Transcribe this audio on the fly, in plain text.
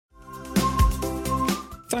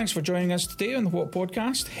Thanks for joining us today on the What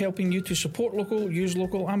Podcast, helping you to support local, use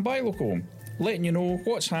local and buy local. Letting you know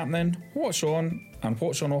what's happening, what's on and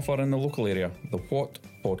what's on offer in the local area. The What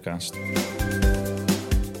Podcast.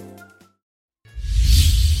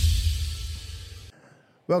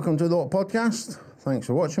 Welcome to the What Podcast. Thanks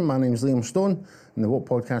for watching. My name is Liam Stone and the What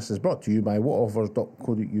Podcast is brought to you by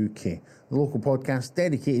whatoffers.co.uk, the local podcast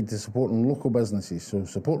dedicated to supporting local businesses. So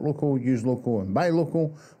support local, use local and buy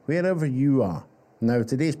local wherever you are. Now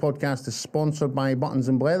today's podcast is sponsored by Buttons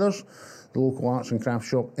and Blethers, the local arts and crafts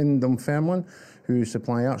shop in Dunfermline, who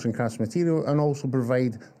supply arts and crafts material and also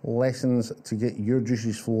provide lessons to get your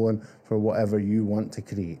juices flowing for whatever you want to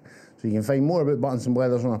create. So you can find more about Buttons and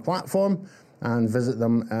Blethers on our platform and visit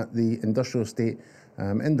them at the industrial estate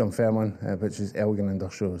in Dunfermline, which is Elgin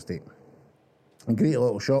Industrial Estate. A great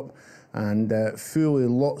little shop and full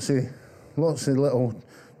of lots of little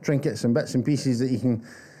trinkets and bits and pieces that you can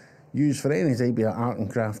use for any type of art and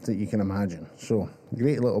craft that you can imagine. So,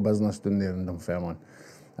 great little business down there in Dunfermline.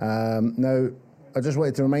 Now, I just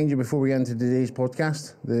wanted to remind you before we get into today's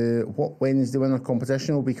podcast, the What Wednesday winner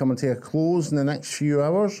competition will be coming to a close in the next few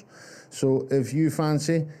hours. So, if you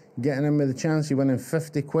fancy getting in with a chance of winning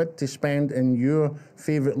 50 quid to spend in your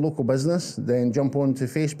favourite local business, then jump onto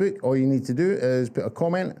Facebook. All you need to do is put a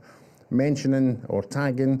comment mentioning or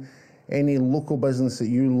tagging any local business that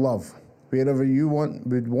you love. Wherever you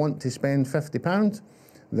would want to spend £50,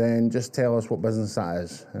 then just tell us what business that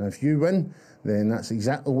is. And if you win, then that's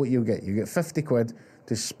exactly what you'll get. You get 50 quid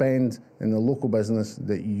to spend in the local business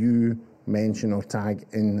that you mention or tag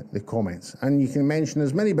in the comments. And you can mention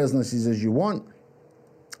as many businesses as you want.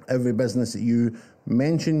 Every business that you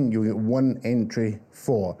mention, you'll get one entry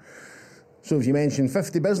for. So if you mention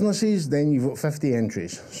 50 businesses, then you've got 50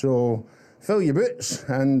 entries. So fill your boots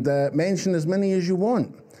and mention as many as you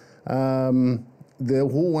want. The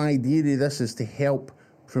whole idea of this is to help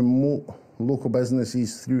promote local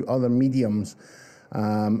businesses through other mediums,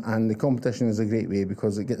 and the competition is a great way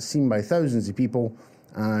because it gets seen by thousands of people,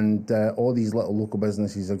 and all these little local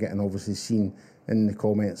businesses are getting obviously seen in the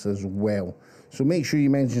comments as well. So make sure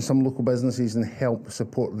you mention some local businesses and help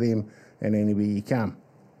support them in any way you can.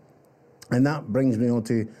 And that brings me on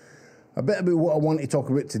to a bit about what I want to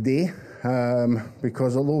talk about today,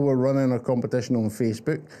 because although we're running a competition on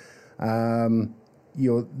Facebook, a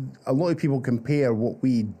lot of people compare what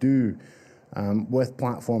we do with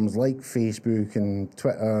platforms like Facebook and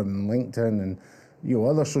Twitter and LinkedIn and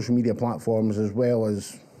other social media platforms, as well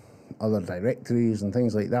as other directories and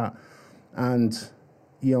things like that. And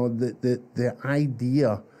the idea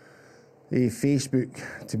of Facebook,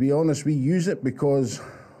 to be honest, we use it because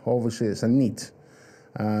obviously it's a need.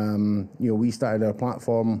 We started our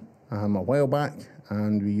platform a while back,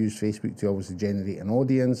 and we use Facebook to obviously generate an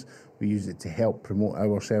audience. We use it to help promote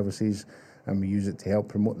our services, and we use it to help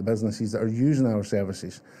promote the businesses that are using our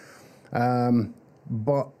services.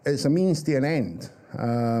 But it's a means to an end.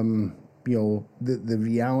 The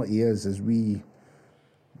reality is we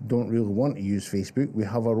don't really want to use Facebook. We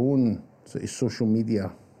have our own sort of social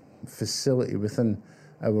media facility within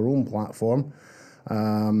our own platform.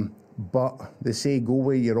 But they say go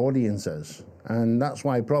where your audience is. And that's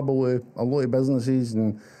why probably a lot of businesses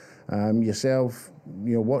and yourself,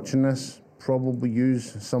 watching this, probably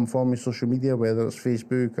use some form of social media, whether it's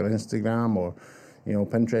Facebook or Instagram or,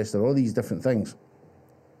 Pinterest or all these different things.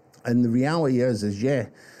 And the reality is they're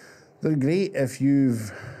great if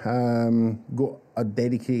you've got a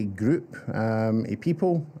dedicated group of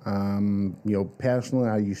people. Personally,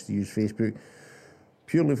 I used to use Facebook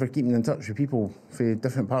purely for keeping in touch with people for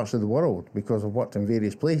different parts of the world, because I've worked in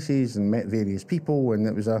various places and met various people, and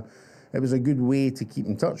it was a good way to keep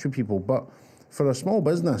in touch with people. But for a small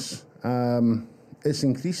business, it's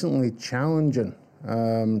increasingly challenging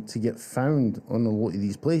to get found on a lot of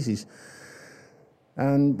these places.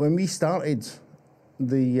 And when we started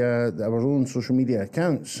our own social media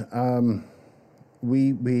accounts,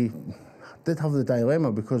 we did have the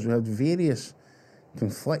dilemma because we had various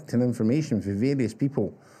conflicting information for various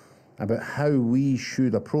people about how we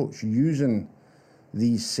should approach using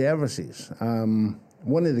these services.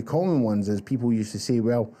 One of the common ones is people used to say,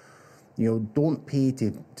 well, don't pay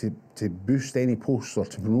to boost any posts or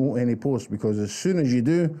to promote any posts, because as soon as you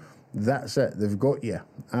do, that's it, they've got you.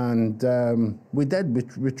 And we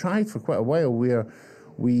tried for quite a while where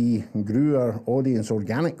we grew our audience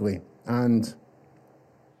organically, and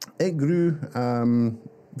it grew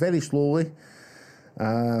very slowly.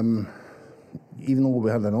 Even though we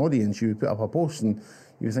had an audience, you would put up a post and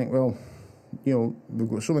you think, well, we've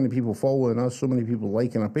got so many people following us, so many people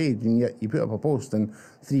liking our page, and yet you put up a post and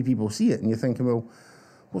 3 people see it, and you're thinking, well,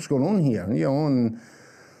 what's going on here? And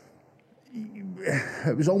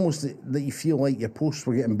it was almost that you feel like your posts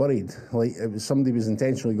were getting buried. Like it was somebody was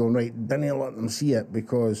intentionally going, right, didn't let them see it,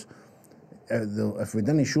 because if we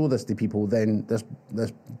didn't show this to people, then this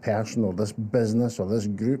person or this business or this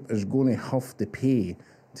group is going to have to pay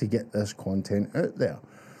to get this content out there.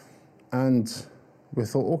 And we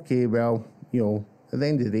thought, okay, well, at the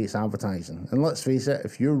end of the day, it's advertising. And let's face it,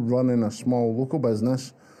 if you're running a small local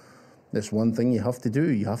business, that's one thing you have to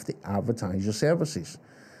do. You have to advertise your services.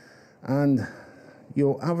 And,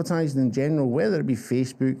 advertising in general, whether it be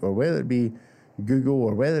Facebook or whether it be Google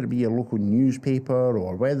or whether it be your local newspaper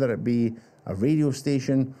or whether it be a radio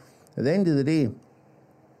station, at the end of the day,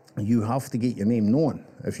 you have to get your name known.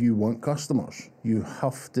 If you want customers, you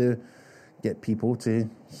have to get people to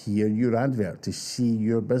hear your advert, to see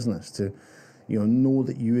your business, to know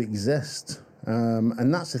that you exist.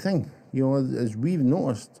 And that's the thing, as we've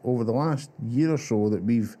noticed over the last year or so that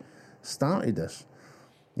we've started this,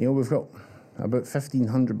 we've got about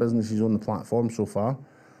 1,500 businesses on the platform so far.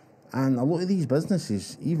 And a lot of these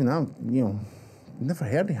businesses, even I've, never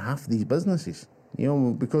heard of half of these businesses,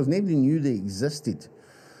 because nobody knew they existed.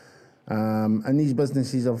 And these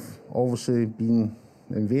businesses have obviously been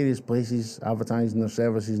in various places advertising their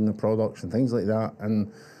services and their products and things like that.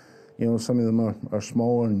 And, some of them are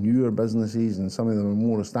smaller, newer businesses, and some of them are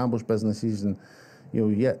more established businesses, and,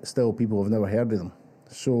 yet still people have never heard of them.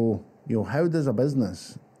 So, how does a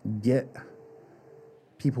business get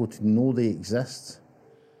people to know they exist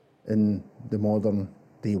in the modern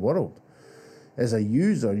day world? As a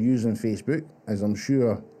user using Facebook, as I'm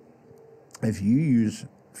sure if you use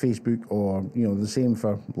Facebook or, the same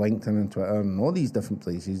for LinkedIn and Twitter and all these different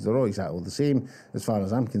places, they're all exactly the same as far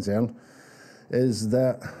as I'm concerned, is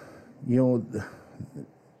that, they're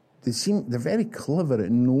very clever at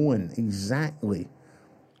knowing exactly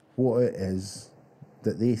what it is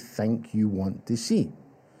that they think you want to see.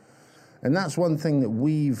 And that's one thing that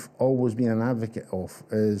we've always been an advocate of,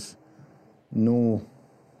 is no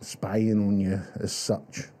spying on you as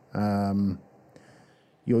such.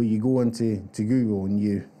 You go into Google and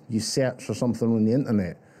you search for something on the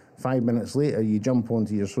internet. 5 minutes later, you jump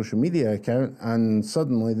onto your social media account and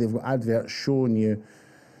suddenly they've got adverts showing you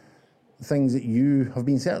things that you have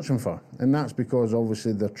been searching for. And that's because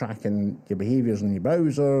obviously they're tracking your behaviours in your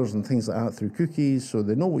browsers and things like that through cookies, so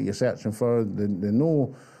they know what you're searching for, they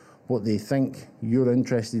know what they think you're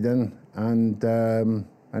interested in,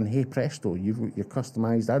 and hey presto, you've got your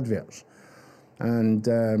customised adverts. And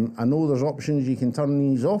I know there's options you can turn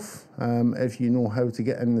these off if you know how to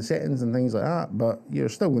get in the settings and things like that, but you're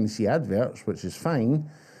still going to see adverts, which is fine.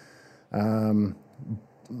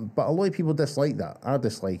 But a lot of people dislike that. I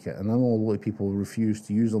dislike it, and I know a lot of people refuse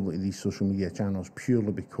to use a lot of these social media channels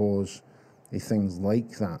purely because of things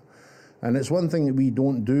like that. And it's one thing that we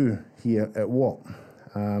don't do here at What.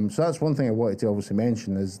 So that's one thing I wanted to obviously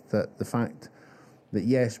mention, is that the fact that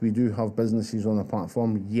yes, we do have businesses on the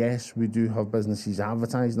platform, yes, we do have businesses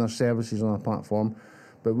advertising their services on the platform,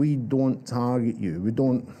 but we don't target you. We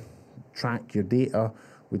don't track your data.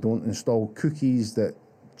 We don't install cookies that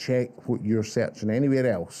check what you're searching anywhere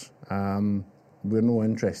else. We're not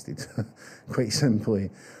interested, quite simply.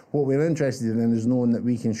 What we're interested in is knowing that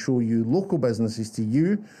we can show you local businesses to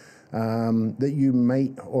you that you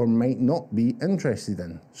might or might not be interested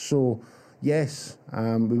in. So, yes,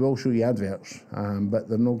 we will show you adverts, but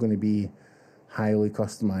they're not going to be highly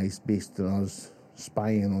customised based on us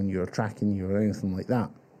spying on you or tracking you or anything like that.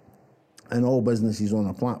 And all businesses on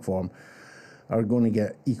our platform are going to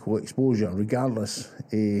get equal exposure, regardless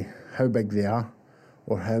of how big they are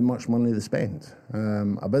or how much money they spend.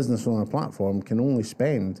 A business on our platform can only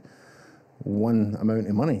spend one amount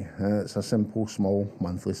of money. It's a simple, small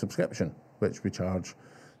monthly subscription, which we charge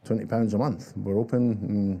 £20 a month. We're open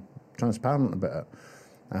and transparent about it.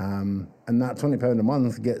 And that £20 a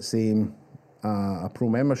month gets them a pro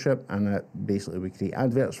membership, and basically we create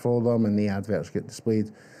adverts for them, and the adverts get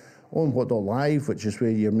displayed on What.Live, which is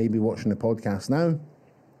where you're maybe watching the podcast now.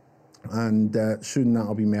 And soon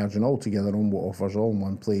that'll be merging all together on What Offers, all in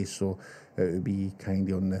one place. So it will be kind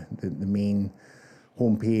of on the main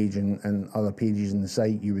homepage and other pages in the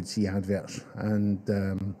site. You would see adverts,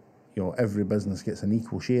 and every business gets an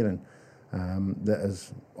equal sharing that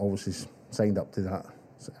is obviously signed up to that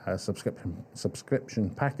subscription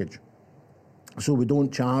package. So we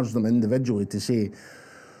don't charge them individually to say,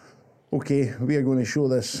 okay, we are going to show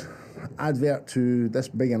this advert to this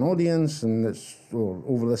big an audience and it's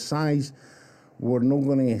over this size. We're not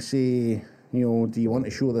going to say, do you want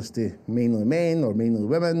to show this to mainly men or mainly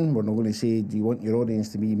women? We're not going to say, do you want your audience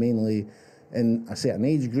to be mainly in a certain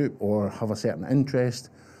age group or have a certain interest?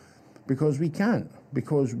 Because we can't,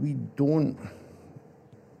 because we don't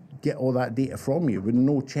get all that data from you with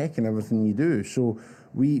no checking everything you do. So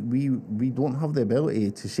we don't have the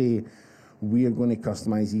ability to say we are going to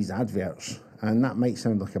customize these adverts. And that might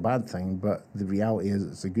sound like a bad thing, but the reality is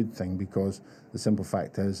it's a good thing, because the simple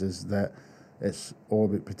fact is that it's all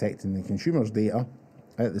about protecting the consumer's data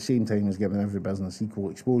at the same time as giving every business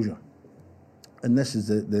equal exposure. And this is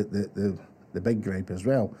the big gripe as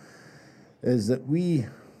well, is that we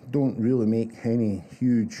don't really make any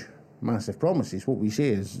huge, massive promises. What we say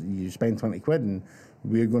is, you spend 20 quid and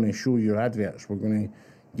we're going to show your adverts. We're going to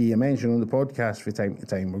give you a mention on the podcast from time to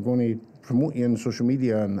time. We're going to promote you on social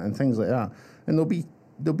media and things like that. And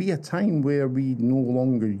there'll be a time where we no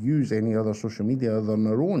longer use any other social media other than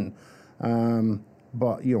our own.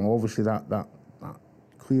 But, you know, obviously that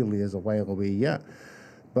clearly is a while away yet.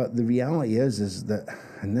 But the reality is that,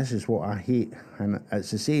 and this is what I hate, and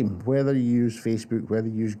it's the same, whether you use Facebook, whether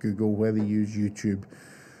you use Google, whether you use YouTube,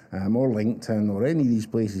 or LinkedIn, or any of these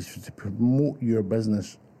places to promote your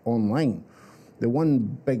business online. The one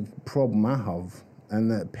big problem I have, and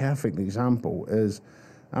the perfect example, is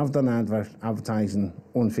I've done advertising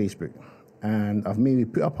on Facebook, and I've maybe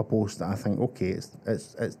put up a post that I think, okay,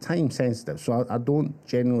 it's time sensitive, so I don't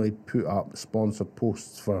generally put up sponsored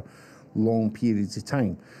posts for long periods of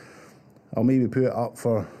time. I'll maybe put it up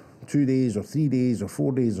for 2 days or 3 days or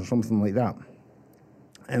 4 days or something like that.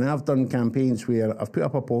 And I've done campaigns where I've put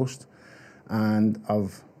up a post and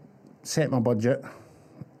I've set my budget,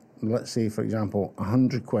 let's say, for example,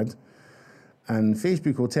 100 quid, and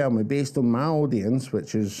Facebook will tell me, based on my audience,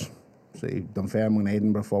 which is, say, Dunfermline,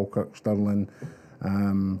 Edinburgh, Falkirk, Stirling,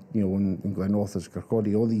 you know, in Glenorchy,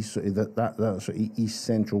 Kirkcaldy, all these sort of that sort of east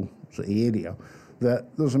central sort of area,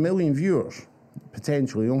 that there's 1 million viewers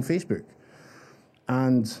potentially on Facebook,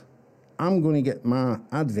 and I'm going to get my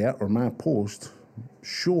advert or my post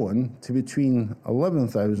shown to between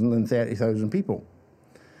 11,000 and 30,000 people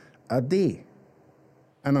a day,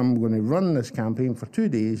 and I'm going to run this campaign for 2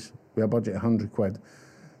 days with a budget of 100 quid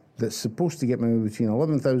that's supposed to get me between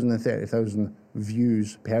 11,000 and 30,000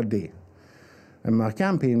 views per day. And my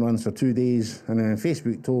campaign runs for 2 days, and then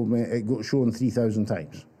Facebook told me it got shown 3,000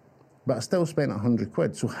 times. But I still spent 100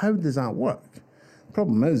 quid. So how does that work? The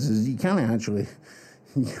problem is you can't actually,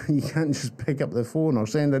 you can't just pick up the phone or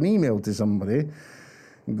send an email to somebody.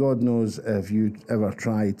 God knows if you ever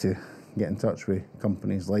tried to get in touch with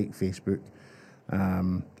companies like Facebook.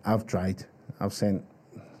 I've tried. I've sent,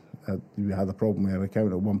 we had a problem with our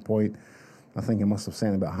account at one point. I think I must have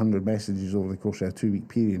sent about 100 messages over the course of a 2-week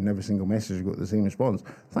period, and every single message got the same response.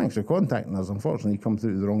 Thanks for contacting us. Unfortunately, you come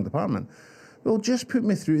through to the wrong department. Well, just put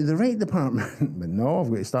me through to the right department. But no,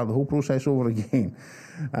 I've got to start the whole process over again.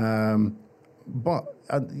 But,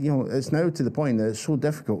 you know, it's now to the point that it's so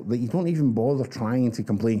difficult that you don't even bother trying to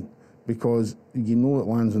complain, because you know it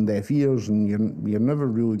lands on deaf ears and you're never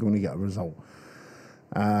really going to get a result.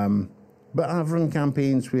 But I've run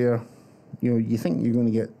campaigns where, you know, you think you're going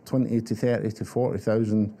to get 20 to 30 to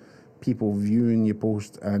 40,000 people viewing your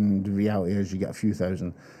post, and the reality is you get a few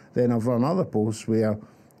thousand. Then I've run other posts where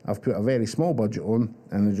I've put a very small budget on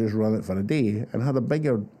and I just run it for a day and had a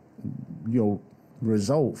bigger, you know,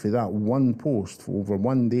 result for that one post for over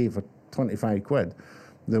 1 day for 25 quid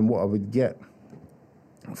than what I would get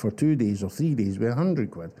for 2 days or 3 days with 100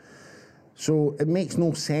 quid. So it makes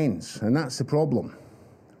no sense, and that's the problem.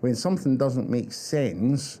 When something doesn't make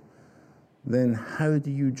sense, then how do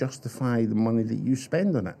you justify the money that you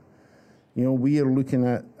spend on it? You know, we are looking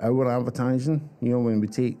at our advertising, you know, when we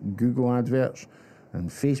take Google adverts and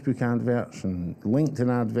Facebook adverts and LinkedIn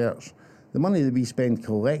adverts, the money that we spend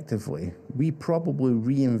collectively, we probably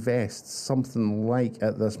reinvest something like,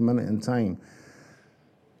 at this minute in time,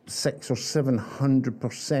 600 or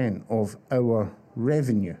 700% of our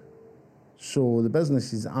revenue. So the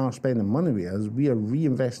businesses that are spending money with us, we are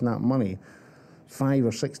reinvesting that money 5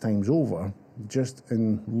 or 6 times over just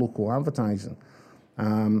in local advertising.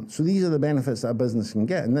 So these are the benefits that a business can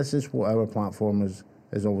get, and this is what our platform is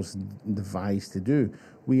obviously devised to do.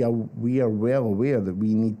 We are well aware that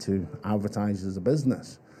we need to advertise as a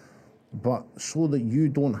business, but so that you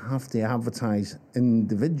don't have to advertise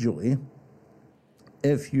individually,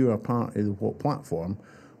 if you are part of the platform,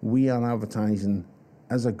 we are advertising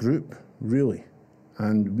as a group, really,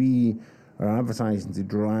 and we are advertising to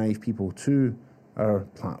drive people to our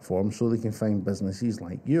platform so they can find businesses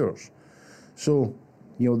like yours. So,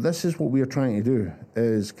 you know, this is what we are trying to do,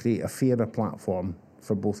 is create a fairer platform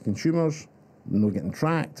for both consumers, no getting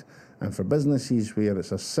tracked, and for businesses where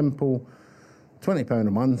it's a simple £20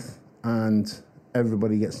 a month and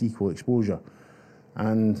everybody gets equal exposure.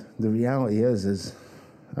 And the reality is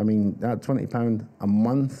I mean, that £20 a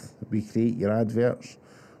month, we create your adverts,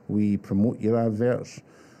 we promote your adverts,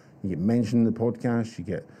 you get mentioned in the podcast, you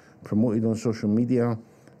get promoted on social media,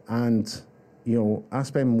 and, I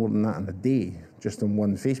spend more than that in a day just on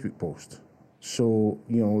one Facebook post. So,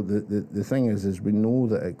 the thing is we know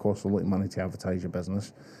that it costs a lot of money to advertise your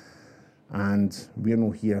business, and we're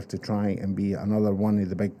not here to try and be another one of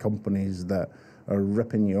the big companies that are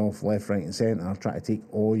ripping you off left, right and centre, try to take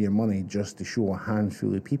all your money just to show a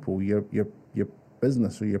handful of people your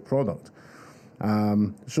business or your product.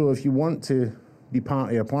 So if you want to be part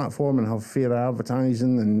of your platform and have fairer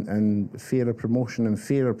advertising and fairer promotion and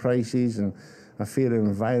fairer prices and a fairer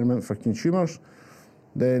environment for consumers,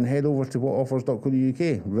 then head over to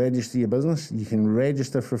whatoffers.co.uk, register your business. You can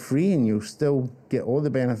register for free and you'll still get all the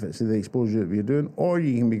benefits of the exposure that we're doing, or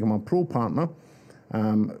you can become a pro partner,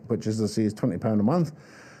 which, as I say, is £20 a month,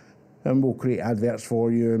 and we'll create adverts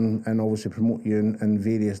for you and obviously promote you in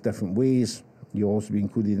various different ways. You'll also be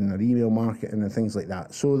included in our email marketing and things like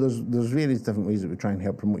that. So there's various different ways that we try and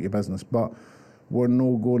help promote your business, but we're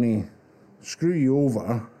not going to screw you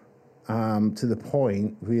over to the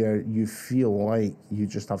point where you feel like you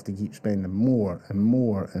just have to keep spending more and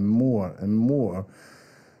more and more and more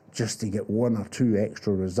just to get one or two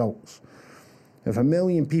extra results. If 1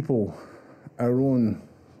 million people are on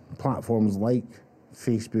platforms like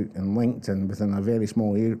Facebook and LinkedIn within a very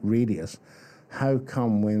small radius, how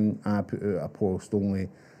come when I put out a post only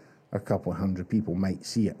a couple of hundred people might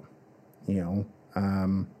see it,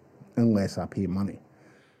 unless I pay money?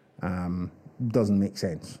 Doesn't make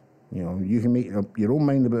sense. You can make up your own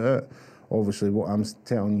mind about it. Obviously, what I'm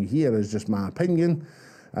telling you here is just my opinion.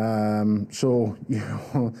 So,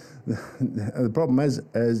 the problem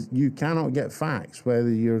is you cannot get facts, whether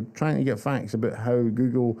you're trying to get facts about how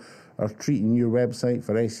Google are treating your website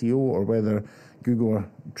for SEO or whether Google are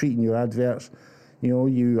treating your adverts.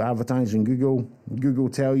 You advertise in Google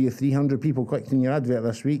tell you 300 people clicked on your advert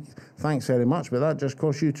this week. Thanks very much, but that just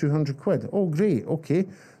cost you 200 quid. Oh, great, okay.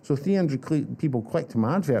 So 300 people clicked on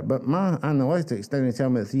my advert, but my analytics didn't tell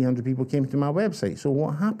me that 300 people came to my website. So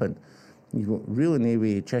what happened? You've got really no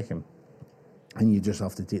way of checking, and you just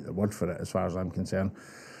have to take their word for it as far as I'm concerned.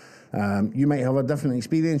 You might have a different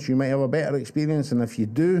experience, you might have a better experience, and if you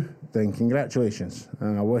do, then congratulations,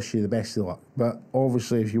 and I wish you the best of luck. But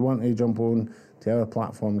obviously, if you want to jump on to our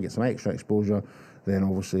platform and get some extra exposure, then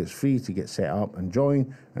obviously it's free to get set up and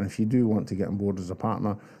join, and if you do want to get on board as a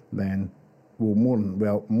partner, then we'll more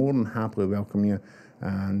than happily welcome you,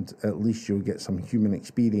 and at least you'll get some human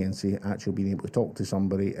experience of actually being able to talk to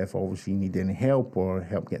somebody if obviously you need any help or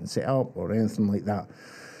help getting set up or anything like that.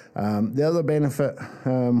 The other benefit,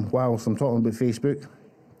 whilst I'm talking about Facebook,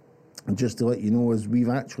 just to let you know, is we've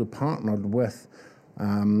actually partnered with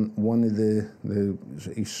one of the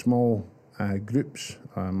small groups,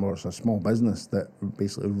 or it's a small business that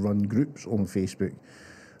basically run groups on Facebook,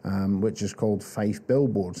 which is called Fife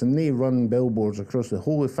Billboards, and they run billboards across the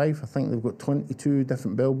whole of Fife. I think they've got 22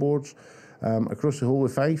 different billboards across the whole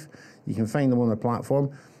of Fife. You can find them on the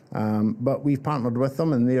platform. But we've partnered with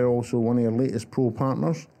them, and they're also one of our latest pro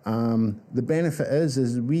partners. The benefit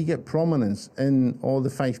is we get prominence in all the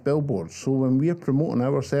Fife billboards. So when we're promoting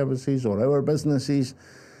our services or our businesses,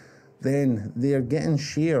 then they're getting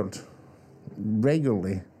shared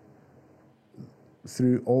regularly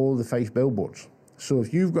through all the Fife billboards. So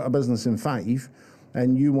if you've got a business in Fife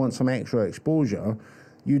and you want some extra exposure,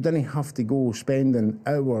 you don't have to go spending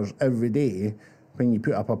hours every day when you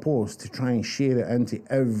put up a post to try and share it into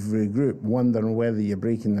every group, wondering whether you're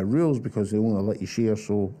breaking the rules because they only let you share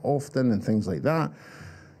so often and things like that.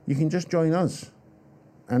 You can just join us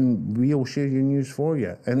and we'll share your news for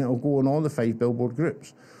you, and it'll go on all the Fife billboard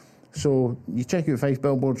groups. So you check out Fife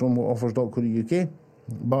billboards on whatoffers.co.uk,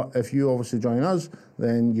 but if you obviously join us,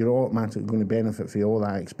 then you're automatically going to benefit from all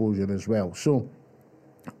that exposure as well. So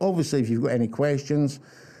obviously, if you've got any questions,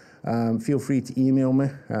 feel free to email me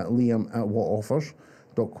at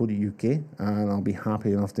liam@whatoffers.co.uk, and I'll be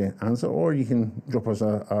happy enough to answer, or you can drop us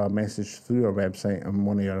a message through our website and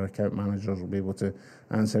one of our account managers will be able to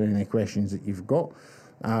answer any questions that you've got.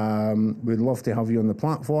 We'd love to have you on the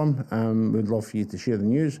platform. We'd love for you to share the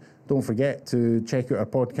news. Don't forget to check out our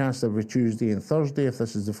podcast every Tuesday and Thursday if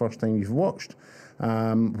this is the first time you've watched,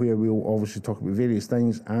 where we'll obviously talk about various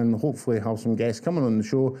things and hopefully have some guests coming on the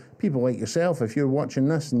show. People like yourself, if you're watching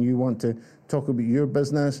this and you want to talk about your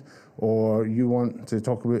business, or you want to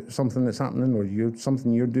talk about something that's happening, or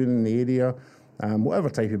something you're doing in the area, whatever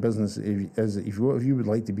type of business it is, if you would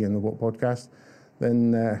like to be on the What Podcast,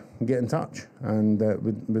 then get in touch, and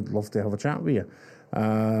we'd love to have a chat with you.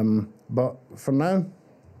 But for now,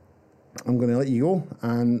 I'm going to let you go,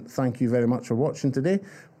 and thank you very much for watching today,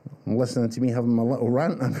 listening to me having my little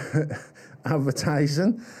rant about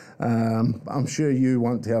advertising. I'm sure you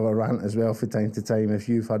want to have a rant as well from time to time if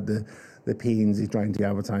you've had the pains of trying to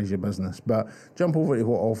advertise your business. But jump over to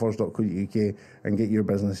whatoffers.co.uk and get your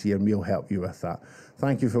business here and we'll help you with that.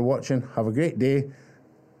 Thank you for watching. Have a great day.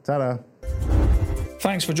 Ta-da.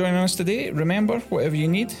 Thanks for joining us today. Remember, whatever you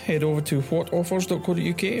need, head over to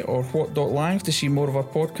whatoffers.co.uk or what.live to see more of our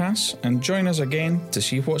podcasts, and join us again to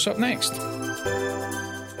see what's up next.